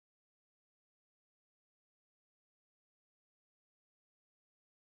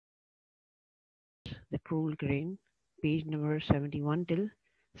the cruel crane, page number 71 till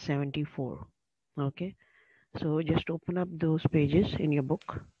 74. Okay, so just open up those pages in your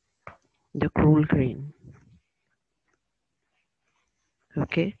book. The cruel crane.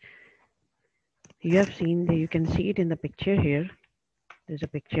 Okay, you have seen you can see it in the picture here. There's a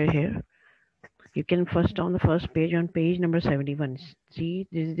picture here. You can first on the first page, on page number 71. See,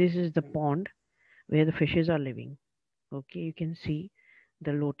 this is the pond where the fishes are living. Okay, you can see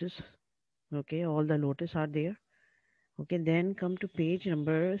the lotus. Okay, all the lotus are there. Okay, then come to page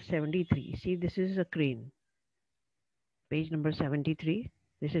number 73. See, this is a crane. Page number 73.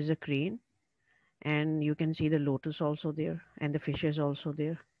 This is a crane, and you can see the lotus also there, and the fishes also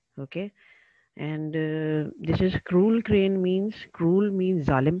there. Okay, and this is cruel crane, means cruel means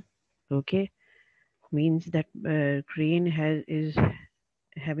zalim. Okay, means that crane is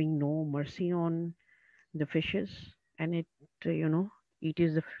having no mercy on the fishes, and it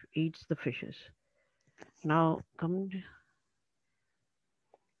eats the fishes. Now come.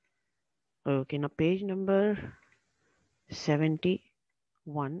 Okay, now page number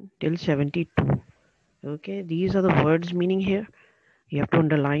 71 till 72. Okay, these are the words meaning here. You have to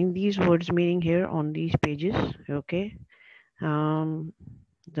underline these words meaning here on these pages. Okay, um,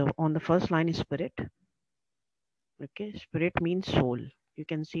 the on the first line is spirit. Okay, spirit means soul. You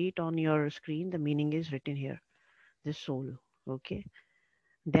can see it on your screen. The meaning is written here. The soul. Okay,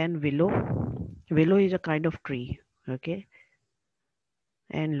 then willow. Willow is a kind of tree. Okay,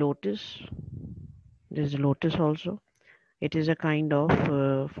 and lotus. There's lotus also. It is a kind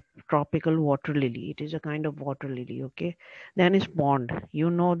of tropical water lily. It is a kind of water lily. Okay, then is pond.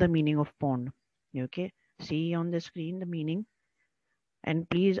 You know the meaning of pond. Okay, see on the screen the meaning, and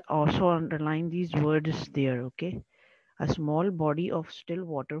please also underline these words there. Okay, a small body of still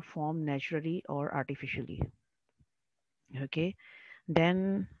water formed naturally or artificially. Okay,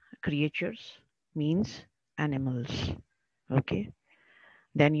 then creatures means animals. Okay,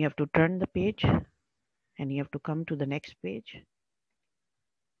 then you have to turn the page, and you have to come to the next page.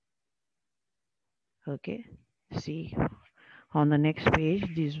 Okay, see on the next page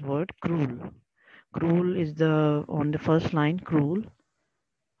this word cruel. Cruel is the on the first line, cruel.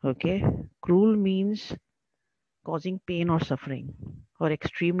 Okay, cruel means causing pain or suffering, or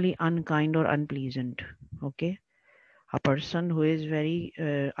extremely unkind or unpleasant. Okay, a person who is very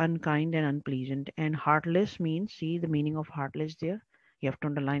unkind and unpleasant. And heartless means, see the meaning of heartless there. You have to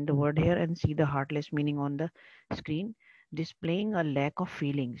underline the word here and see the heartless meaning on the screen. Displaying a lack of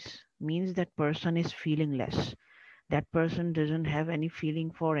feelings means that person is feelingless. That person doesn't have any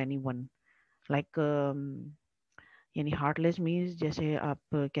feeling for anyone. Like यानी heartless means जैसे आप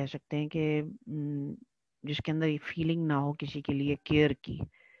कह सकते हैं कि जिसके अंदर feeling ना हो किसी के लिए केयर की.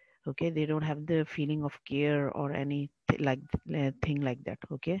 Okay, they don't have the feeling of care or any like thing like that.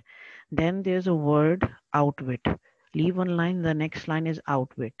 Okay, then there's a word outwit. Leave one line, the next line is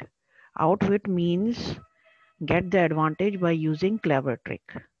outwit. Outwit means get the advantage by using clever trick.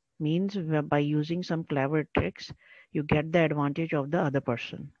 Means by using some clever tricks you get the advantage of the other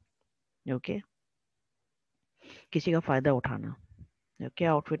person. Okay, किसी का फायदा उठाना. Okay,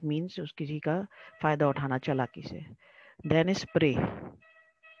 outwit means उस किसी का फायदा उठाना चालाकी से. Then is prey.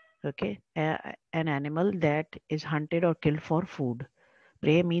 Okay, an animal that is hunted or killed for food.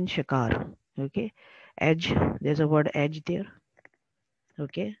 Prey means shikar. Okay, edge, there's a word edge there.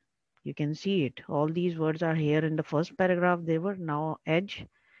 Okay, you can see it. All these words are here in the first paragraph. They were now edge,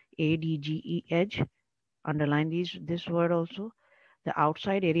 ADGE, edge. Underline this word also. The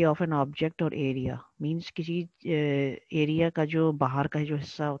outside area of an object or area means किसी area का जो बाहर का जो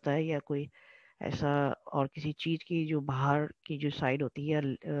हिस्सा होता है या कोई ऐसा और किसी चीज की जो बाहर की जो साइड होती है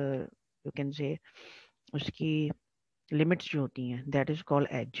यू कैन से उसकी लिमिट्स जो होती हैं that is called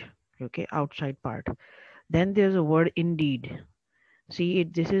as. Okay, outside part. Then there's a word indeed. See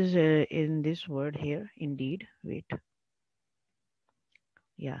it, this is in this word here, indeed. Wait,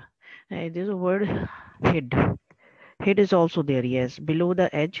 yeah, there's a word hid. Hid is also there, yes, below the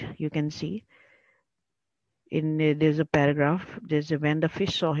edge. You can see in there's a paragraph, there's a, when the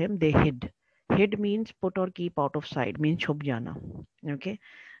fish saw him they hid. Hid means put or keep out of sight, means छुप जाना. Okay,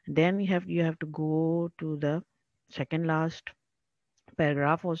 then you have to go to the second last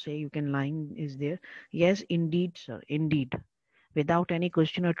paragraph, or say you can line is there. Yes indeed sir, indeed, without any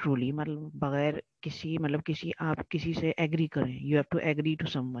question or truly, मतलब बगैर किसी मतलब किसी आप किसी से एग्री करें, you have to agree to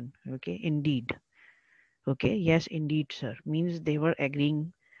someone. Okay, indeed. Okay, yes indeed sir means they were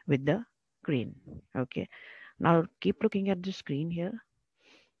agreeing with the crane. Okay, now keep looking at the screen here.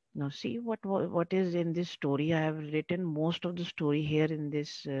 Now see what is in this story. I have written most of the story here in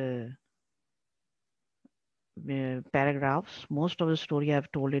this paragraphs. Most of the story I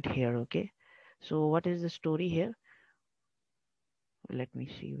have told it here. Okay, So what is the story here? Let me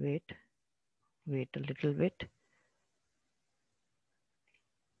see. Wait a little bit.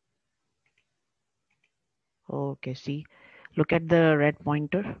 Okay, see, look at the red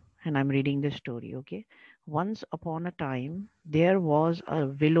pointer, and I'm reading the story. Okay, once upon a time, there was a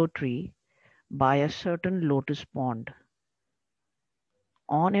willow tree by a certain lotus pond.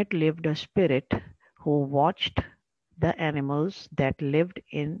 On it lived a spirit who watched the animals that lived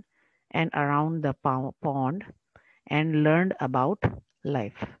in and around the pond and learned about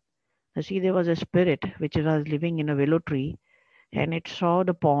life. You see, there was a spirit which was living in a willow tree, and it saw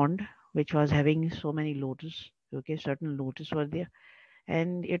the pond which was having so many lotus. Okay, certain lotus were there,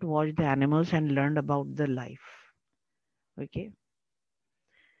 and it watched the animals and learned about the life. Okay,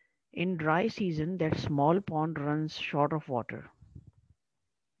 in dry season, that small pond runs short of water,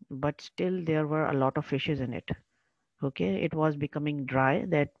 but still there were a lot of fishes in it. Okay, it was becoming dry.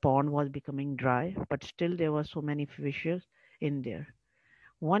 That pond was becoming dry, but still there were so many fishes in there.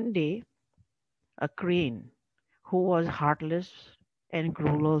 One day, a crane, who was heartless and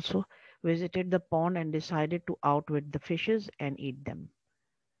cruel also, visited the pond and decided to outwit the fishes and eat them.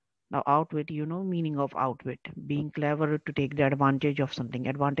 Now, outwit, you know, meaning of outwit, being clever to take the advantage of something.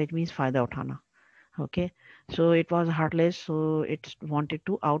 Advantage means fayda uthana. Okay, so it was heartless, so it wanted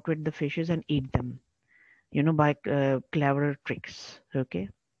to outwit the fishes and eat them, you know, by clever tricks. Okay,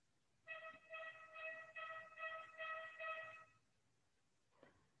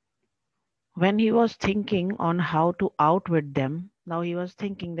 when he was thinking on how to outwit them, now he was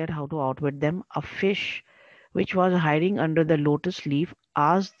thinking that how to outwit them, a fish which was hiding under the lotus leaf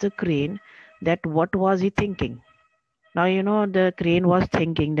asked the crane that what was he thinking. Now you know the crane was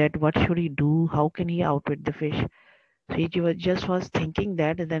thinking that what should he do, how can he outwit the fish. So he just was thinking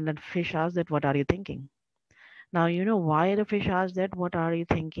that, and then the fish asked that what are you thinking. Now you know why the fish asked that what are you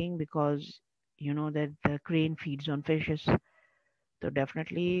thinking, because you know that the crane feeds on fishes. So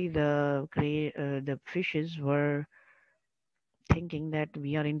definitely the fishes were thinking that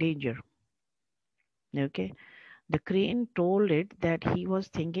we are in danger. Okay. The crane told it that he was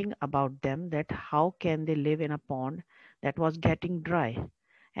thinking about them, that how can they live in a pond that was getting dry,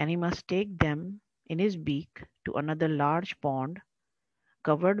 and he must take them in his beak to another large pond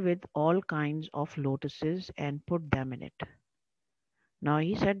covered with all kinds of lotuses and put them in it. Now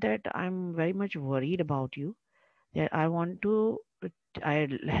he said that I'm very much worried about you, that I want to I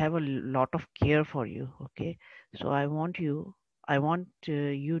have a lot of care for you. Okay, so I want you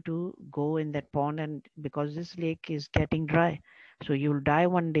to go in that pond, and because this lake is getting dry, so you'll die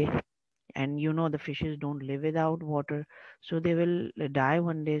one day. And you know the fishes don't live without water, so they will die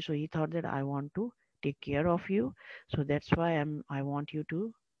one day. So he thought that I want to take care of you, so that's why I want you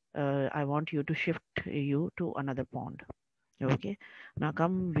to shift you to another pond. Okay, now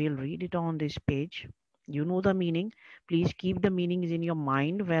come, we'll read it on this page. You know the meaning. Please keep the meanings in your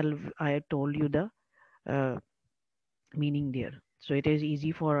mind while I told you the uh, meaning there. So it is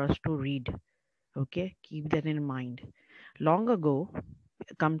easy for us to read. Okay, keep that in mind. Long ago,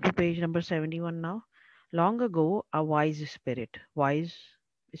 come to page number 71 now. Long ago, a wise spirit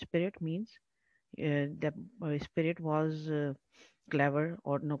means the spirit was clever,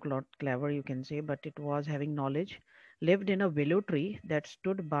 or no, not clever, you can say, but it was having knowledge, lived in a willow tree that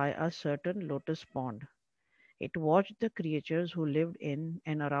stood by a certain lotus pond. It watched the creatures who lived in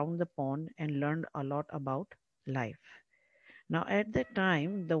and around the pond and learned a lot about life. Now, at that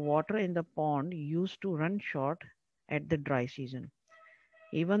time, the water in the pond used to run short at the dry season.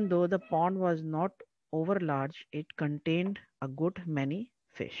 Even though the pond was not over large, it contained a good many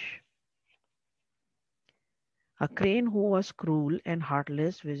fish. A crane who was cruel and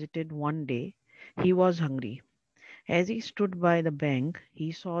heartless visited one day. He was hungry. As he stood by the bank,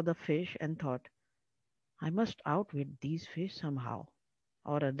 he saw the fish and thought, I must outwit these fish somehow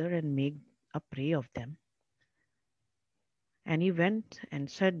or other and make a prey of them. And he went and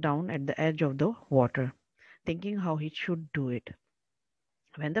sat down at the edge of the water, thinking how he should do it.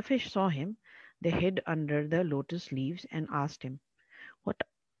 When the fish saw him, they hid under the lotus leaves and asked him, What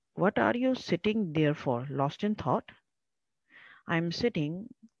what are you sitting there for, lost in thought? I am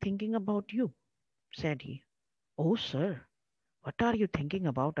sitting thinking about you, said he. Oh, sir, what are you thinking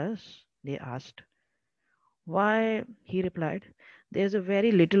about us? They asked. Why, he replied, there's a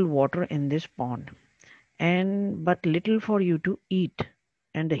very little water in this pond, and but little for you to eat,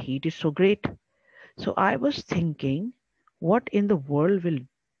 and the heat is so great. So I was thinking, what in the world will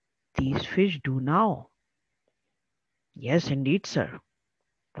these fish do now? Yes, indeed, sir.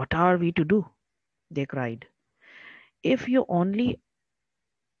 What are we to do? They cried. If you only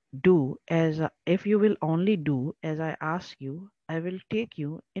if you will only do as I ask you, I will take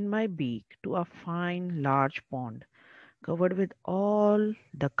you in my beak to a fine large pond covered with all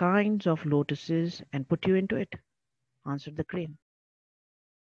the kinds of lotuses and put you into it, answered the crane.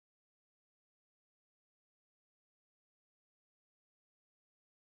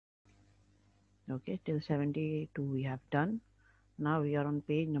 Okay, till 72 we have done. Now we are on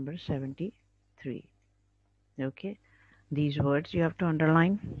page number 73. Okay, these words you have to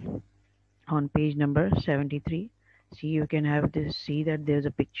underline on page number 73. See, you can have this, see that there's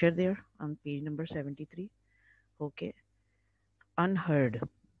a picture there on page number 73. Okay, unheard.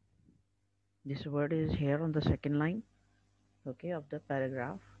 This word is here on the second line, okay, of the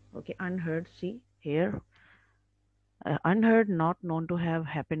paragraph. Okay, unheard. See here, unheard, not known to have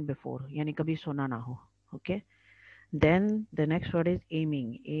happened before, यानी कभी सुना ना हो. Okay, then the next word is aiming,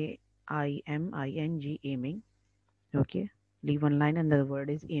 AIMING, aiming. Okay, leave one line and the word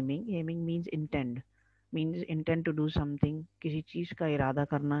is aiming. Aiming means intend, means intend to do something, किसी चीज का इरादा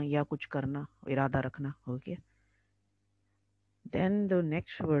करना या कुछ करना, इरादा रखना. Okay, then the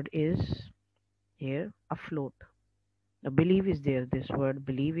next word is here, afloat. The believe is there. This word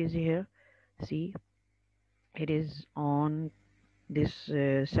believe is here. See, it is on this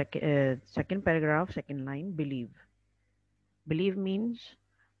second paragraph, second line. Believe means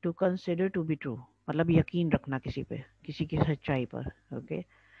to consider to be true. मतलब यकीन रखना किसी पे, किसी की सच्चाई पर. Okay.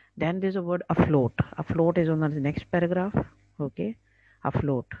 Then there's a word afloat. Afloat is on the next paragraph. Okay.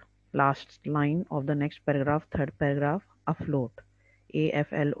 Afloat. Last line of the next paragraph, third paragraph. Afloat.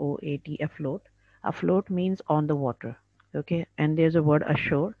 AFLOAT. Afloat. Afloat means on the water. Okay. And there's a word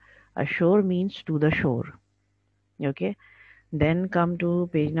ashore. Ashore means to the shore. Okay. Then come to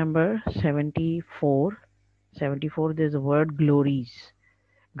page number 74. 74, there's a word glories.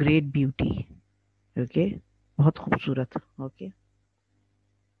 Great beauty. Okay. बहुत खूबसूरत. Okay.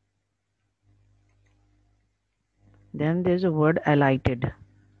 Then there's a word alighted.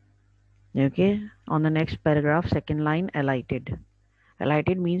 Okay. On the next paragraph, second line, alighted.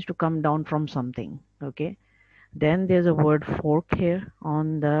 Alighted means to come down from something. Okay. Then there's a word fork here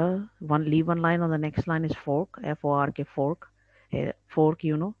on the one, leave one line on the next line is fork, FORK, fork. Fork,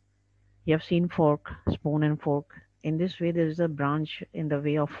 you know, you have seen fork, spoon and fork. In this way, there is a branch in the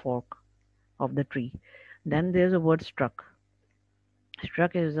way of fork of the tree. Then there's a word struck.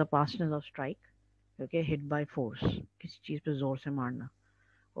 Struck is the past tense of strike. Okay, hit by force. किसी चीज पे जोर से मारना.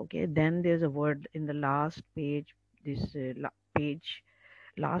 Okay, then there's a word in the last page. This page,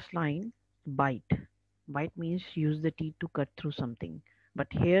 last line, bite. Bite means use the teeth to cut through something. But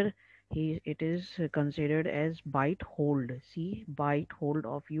here, it is considered as bite hold. See, bite hold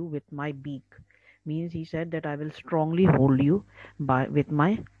of you with my beak. Means he said that I will strongly hold you with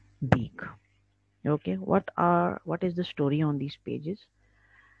my beak. Okay, what is the story on these pages?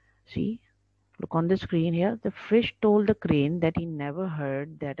 See, look on the screen here. The fish told the crane that he never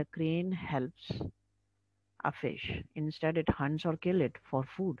heard that a crane helps a fish. Instead, it hunts or kills it for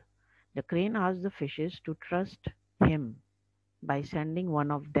food. The crane asked the fishes to trust him by sending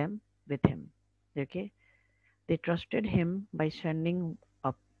one of them with him. Okay, they trusted him by sending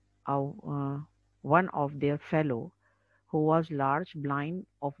up one of their fellow who was large, blind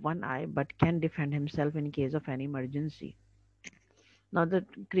of one eye, but can defend himself in case of any emergency. Now the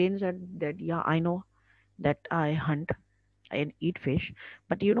crane said that, yeah, I know that I hunt and eat fish,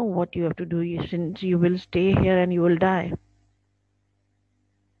 but you know what you have to do, since you will stay here and you will die.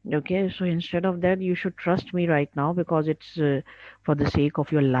 Okay, so instead of that, you should trust me right now because it's for the sake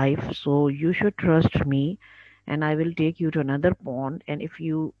of your life. So you should trust me, and I will take you to another pond. And if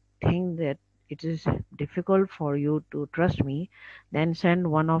you think that it is difficult for you to trust me, then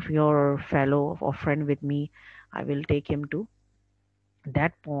send one of your fellow or friend with me. I will take him to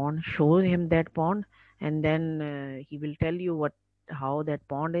that pond, show him that pond, and then he will tell you what how that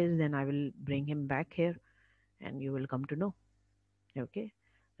pond is. Then I will bring him back here, and you will come to know. Okay,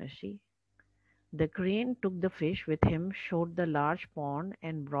 let's see. The crane took the fish with him, showed the large pond,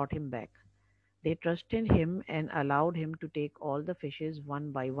 and brought him back. They trusted him and allowed him to take all the fishes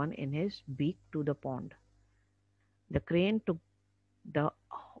one by one in his beak to the pond. The crane took the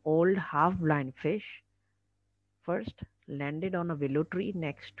old half-blind fish first, landed on a willow tree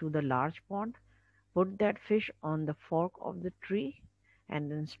next to the large pond, put that fish on the fork of the tree, and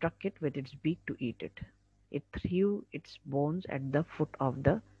then struck it with its beak to eat it. It threw its bones at the foot of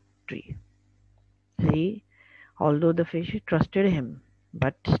the tree. See, although the fish trusted him,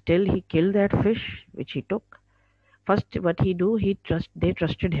 but still he killed that fish which he took. First, what he do? They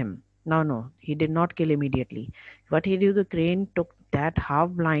trusted him. No, he did not kill immediately. What he do? The crane took that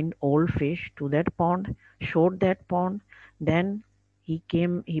half-blind old fish to that pond, showed that pond. Then he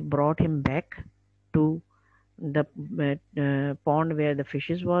brought him back to the pond where the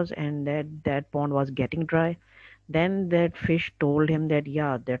fishes was, and that pond was getting dry. Then that fish told him that,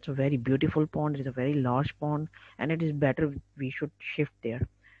 yeah, that's a very beautiful pond, it's a very large pond, and it is better we should shift there.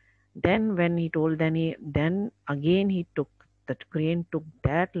 Then when he told, then again he took, the crane took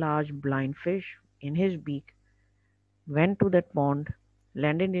that large blind fish in his beak, went to that pond,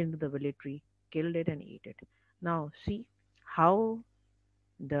 landed into the willow tree, killed it and ate it. Now see how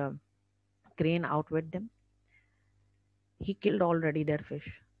the crane outwit them. He killed already that fish.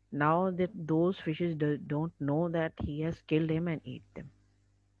 Now that those fishes don't know that he has killed him and eat them.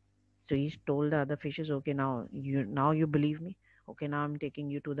 So he told the other fishes, okay, now you believe me. Okay, now I'm taking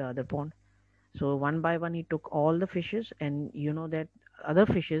you to the other pond. So one by one he took all the fishes, and you know that other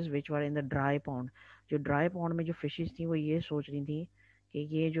fishes which were in the dry pond, जो dry pond में जो fishes थी वो ये सोच रही थी कि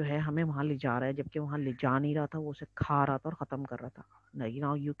ये जो है हमें वहां ले जा रहा है, जबकि वहां ले जा नहीं रहा था, वो उसे खा रहा था और खत्म कर रहा था.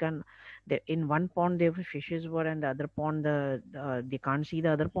 Now you can, in one pond the fishes were, and the other pond they can't see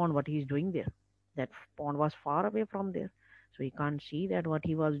the other pond what he's doing there. That pond was far away from there, so he can't see that what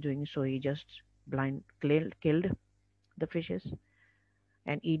he was doing. So he just blind killed the fishes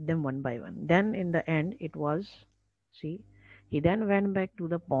and eat them one by one. Then in the end, it was, see, he then went back to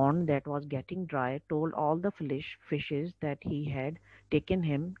the pond that was getting dry, told all the fishes that he had taken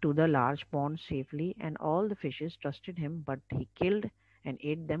him to the large pond safely, and all the fishes trusted him, but he killed and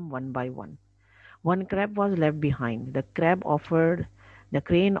ate them one by one. One crab was left behind. The crane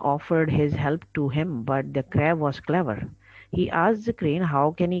offered his help to him, but the crab was clever. He asked the crane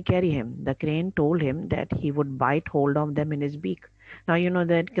how can he carry him. The crane told him that he would bite hold of them in his beak. Now you know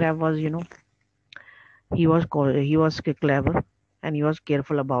that crab was, he was clever, and he was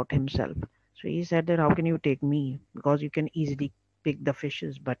careful about himself. So he said that how can you take me, because you can easily pick the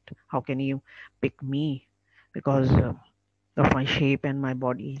fishes, but how can you pick me, because of my shape and my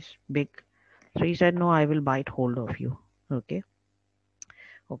body is big. So he said, no, I will bite hold of you. Okay.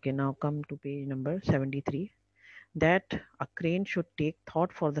 Okay, now come to page number 73. That a crane should take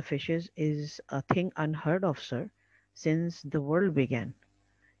thought for the fishes is a thing unheard of, sir, since the world began.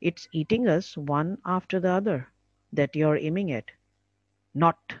 It's eating us one after the other that you're aiming at.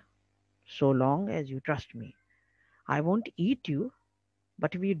 Not so long as you trust me. I won't eat you,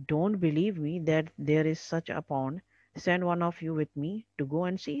 but if you don't believe me that there is such a pond, send one of you with me to go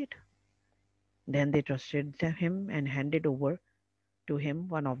and see it. Then they trusted him and handed over to him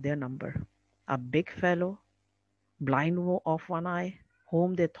one of their number, a big fellow, blind of one eye,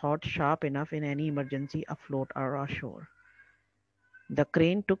 whom they thought sharp enough in any emergency afloat or ashore. The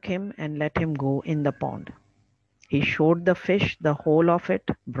crane took him and let him go in the pond. He showed the fish the whole of it,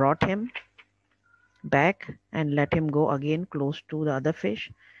 brought him back and let him go again close to the other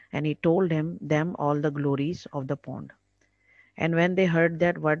fish, and he told them all the glories of the pond. And when they heard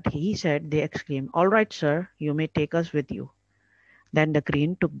that what he said, they exclaimed, all right, sir, you may take us with you. Then the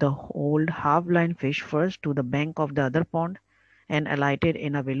crane took the old half-blind fish first to the bank of the other pond, and alighted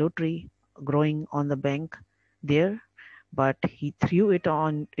in a willow tree growing on the bank there, but he threw it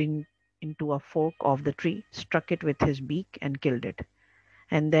into a fork of the tree, struck it with his beak, and killed it,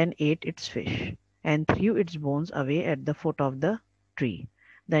 and then ate its fish, and threw its bones away at the foot of the tree.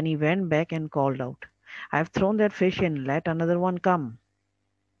 Then he went back and called out, I've thrown that fish in, let another one come.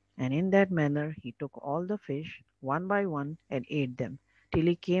 And in that manner he took all the fish, one by one, and ate them, till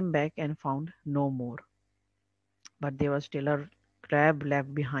he came back and found no more. But there was still a crab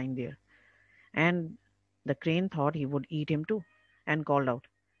left behind there. And the crane thought he would eat him too, and called out,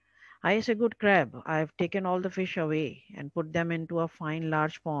 I is a good crab. I have taken all the fish away, and put them into a fine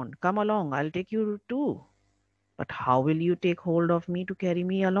large pond. Come along, I'll take you too. But how will you take hold of me to carry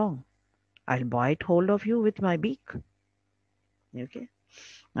me along? I'll bite hold of you with my beak. Okay.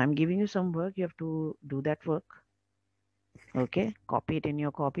 I'm giving you some work. You have to do that work. Okay. Copy it in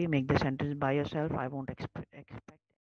your copy. Make the sentence by yourself. I won't expect